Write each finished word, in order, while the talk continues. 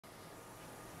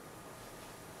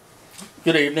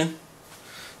Good evening.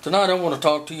 Tonight I want to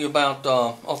talk to you about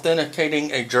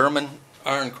authenticating a German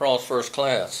Iron Cross First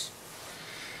Class.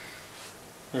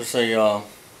 There's the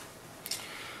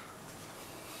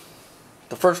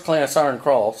First Class Iron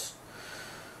Cross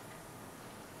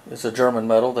is a German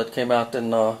medal that came out in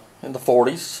the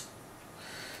 40s.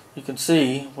 You can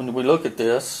see when we look at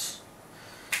this,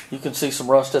 you can see some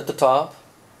rust at the top.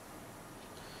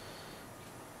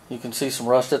 You can see some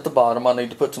rust at the bottom. I need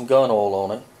to put some gun oil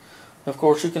on it. Of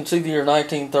course, you can see the year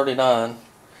 1939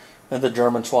 and the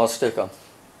German swastika.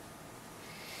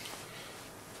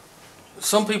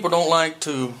 Some people don't like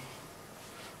to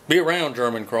be around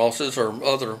German crosses or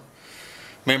other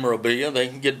memorabilia. They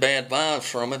can get bad vibes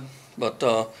from it. But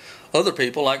other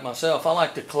people, like myself, I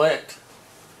like to collect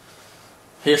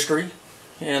history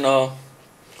and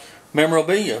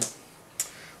memorabilia.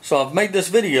 So I've made this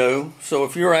video, so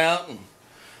if you're out and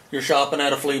you're shopping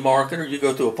at a flea market or you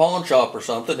go to a pawn shop or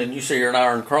something and you see an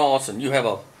Iron Cross and you have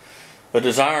a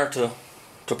desire to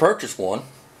purchase one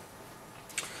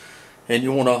and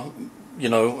you want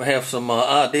to have some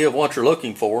idea of what you're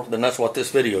looking for, then that's what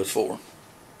this video is for.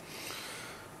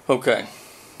 Okay,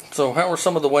 so how are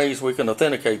some of the ways we can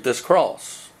authenticate this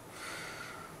cross?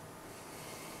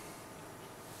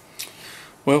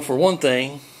 Well, for one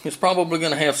thing, it's probably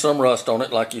going to have some rust on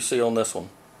it like you see on this one.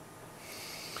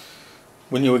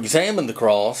 When you examine the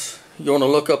cross, you want to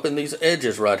look up in these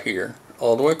edges right here,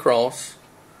 all the way across,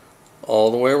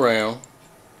 all the way around,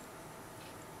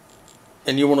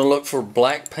 and you want to look for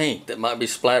black paint that might be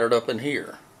splattered up in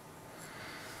here.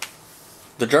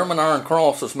 The German Iron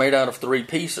Cross was made out of 3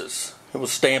 pieces. It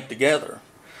was stamped together.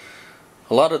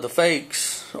 A lot of the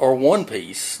fakes are one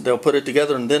piece. They'll put it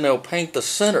together and then they'll paint the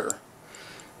center.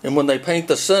 And when they paint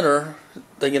the center,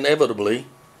 they inevitably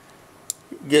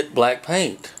get black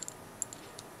paint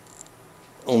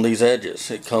on these edges.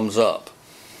 It comes up.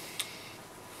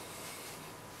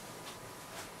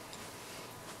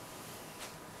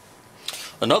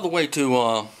 Another way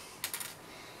to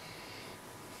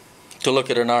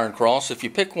look at an Iron Cross, if you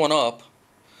pick one up,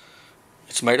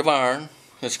 it's made of iron,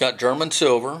 it's got German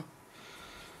silver,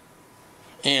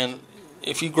 and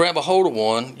if you grab a hold of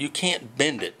one, you can't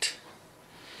bend it.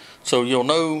 So you'll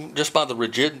know just by the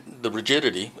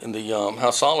rigidity and the how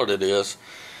solid it is,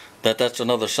 that's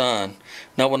another sign.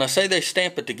 Now when I say they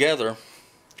stamp it together,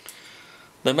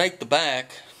 they make the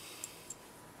back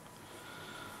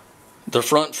the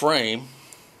front frame,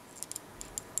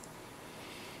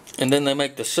 and then they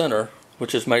make the center,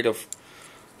 which is made of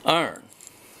iron.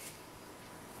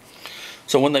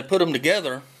 So when they put them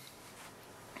together,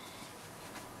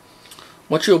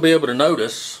 what you'll be able to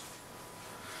notice,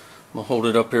 I'm going to hold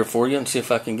it up here for you and see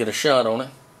if I can get a shot on it.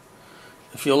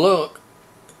 If you look,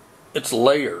 it's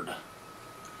layered.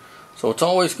 So it's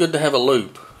always good to have a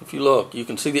loop. If you look, you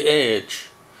can see the edge.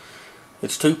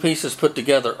 It's 2 pieces put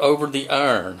together over the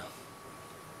iron.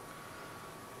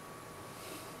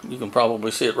 You can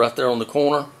probably see it right there on the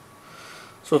corner.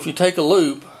 So if you take a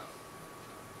loop,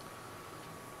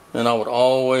 then I would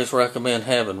always recommend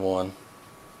having one.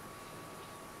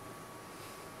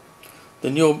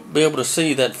 Then you'll be able to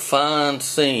see that fine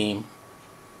seam .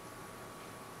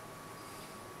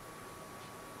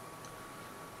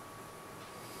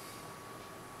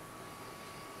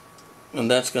 And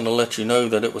that's going to let you know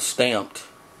that it was stamped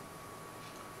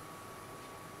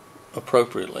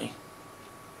appropriately.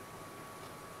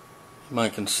 You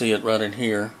might can see it right in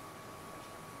here.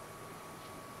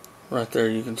 Right there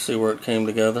you can see where it came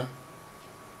together.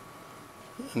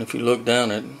 And if you look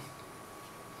down it,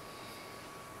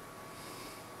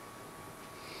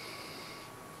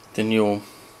 then you'll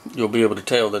be able to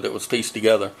tell that it was pieced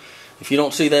together. If you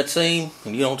don't see that seam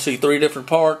and you don't see 3 different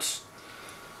parts,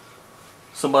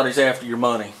 somebody's after your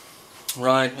money,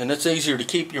 right? And it's easier to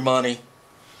keep your money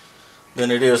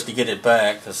than it is to get it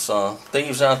back, because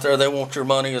thieves out there, they want your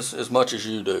money as much as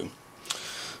you do.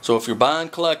 So if you're buying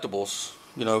collectibles,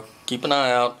 keep an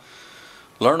eye out,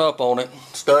 learn up on it,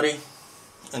 study,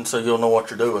 and so you'll know what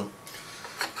you're doing.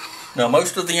 Now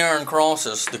most of the Iron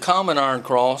Crosses, the common Iron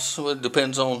Cross, it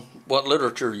depends on what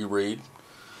literature you read.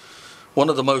 One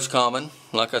of the most common,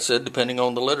 like I said, depending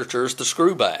on the literature, is the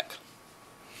screwback.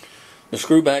 The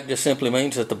screwback just simply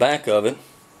means that the back of it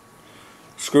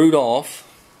screwed off,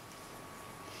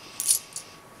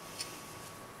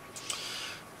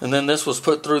 and then this was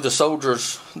put through the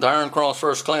soldiers. The Iron Cross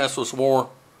First Class was worn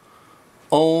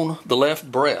on the left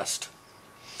breast.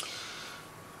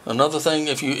 Another thing,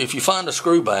 if you find a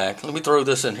screwback, let me throw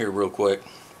this in here real quick.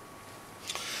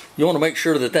 You want to make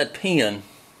sure that pin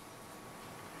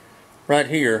right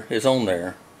here is on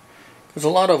there, because a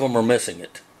lot of them are missing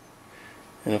it.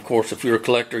 And of course, if you're a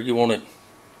collector, you want it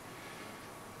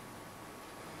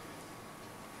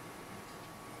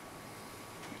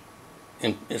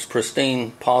in as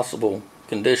pristine possible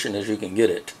condition as you can get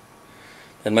it.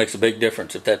 That makes a big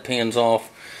difference. If that pin's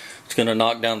off, it's going to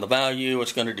knock down the value,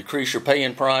 it's going to decrease your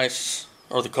paying price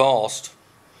or the cost,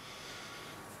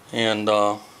 and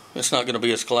it's not going to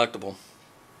be as collectible.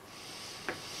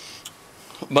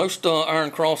 Most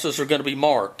iron crosses are going to be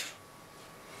marked.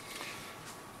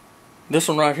 This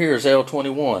one right here is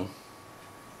L21.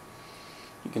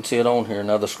 You can see it on here.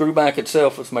 Now the screw back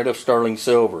itself is made of sterling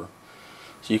silver,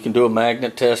 so you can do a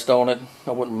magnet test on it.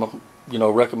 I wouldn't,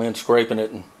 recommend scraping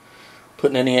it and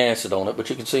putting any acid on it, but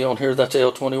you can see on here that's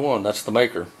L21. That's the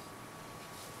maker.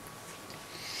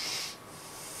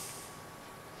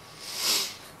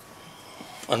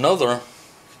 Another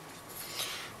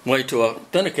way to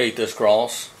authenticate this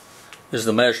cross is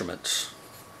the measurements.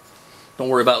 Don't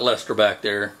worry about Lester back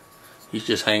there. He's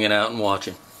just hanging out and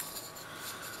watching.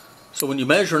 So when you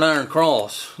measure an iron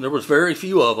cross, there was very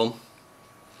few of them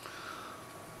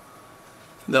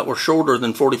that were shorter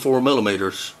than 44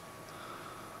 millimeters.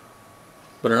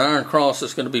 But an iron cross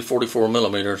is going to be 44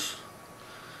 millimeters.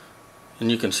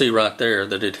 And you can see right there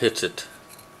that it hits it.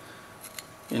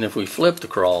 And if we flip the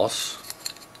cross,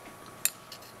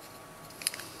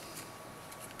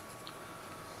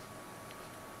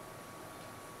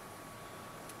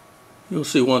 you'll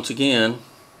see once again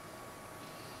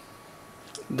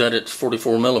that it's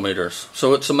 44 millimeters.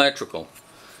 So it's symmetrical.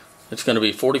 It's going to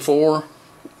be 44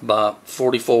 by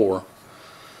 44.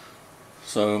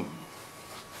 So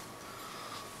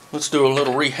let's do a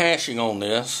little rehashing on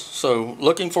this. So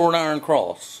looking for an iron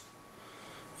cross,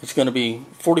 it's going to be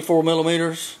 44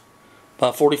 millimeters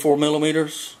by 44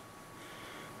 millimeters.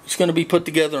 It's going to be put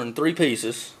together in 3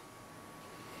 pieces.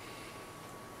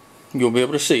 You'll be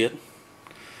able to see it,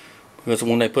 because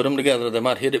when they put them together they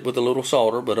might hit it with a little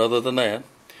solder, but other than that,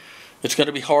 it's going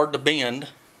to be hard to bend.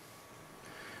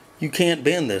 You can't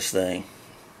bend this thing.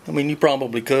 I mean, you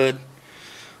probably could,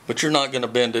 but you're not going to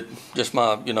bend it just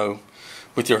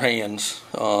with your hands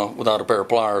without a pair of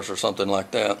pliers or something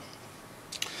like that.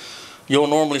 You'll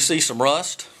normally see some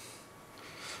rust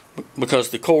because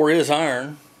the core is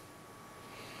iron.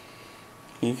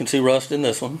 You can see rust in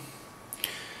this one.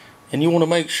 And you want to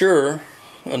make sure,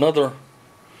 another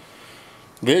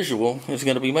visual is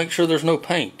going to be make sure there's no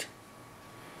paint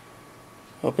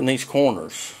up in these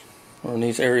corners or in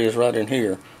these areas right in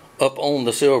here, up on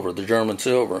the silver, the German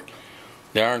silver.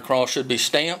 The iron cross should be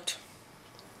stamped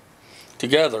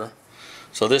together.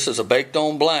 So this is a baked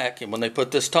on black, and when they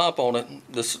put this top on it,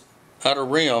 this outer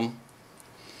rim,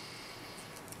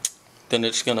 then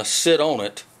it's going to sit on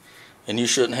it, and you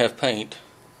shouldn't have paint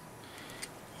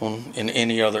in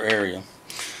any other area.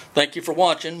 Thank you for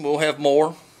watching. We'll have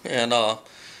more, and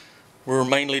we're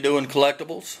mainly doing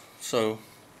collectibles, so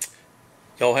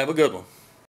y'all have a good one.